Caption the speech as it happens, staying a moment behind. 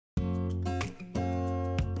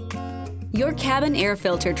Your cabin air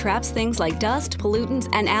filter traps things like dust, pollutants,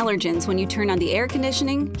 and allergens when you turn on the air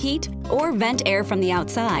conditioning, heat, or vent air from the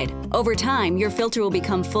outside. Over time, your filter will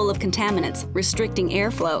become full of contaminants, restricting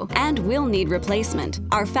airflow, and will need replacement.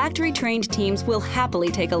 Our factory-trained teams will happily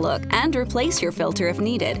take a look and replace your filter if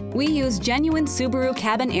needed. We use genuine Subaru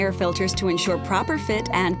cabin air filters to ensure proper fit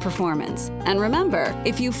and performance. And remember,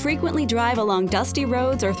 if you frequently drive along dusty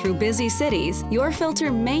roads or through busy cities, your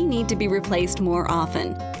filter may need to be replaced more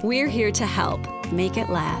often. We're here to help. Make it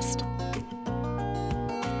last.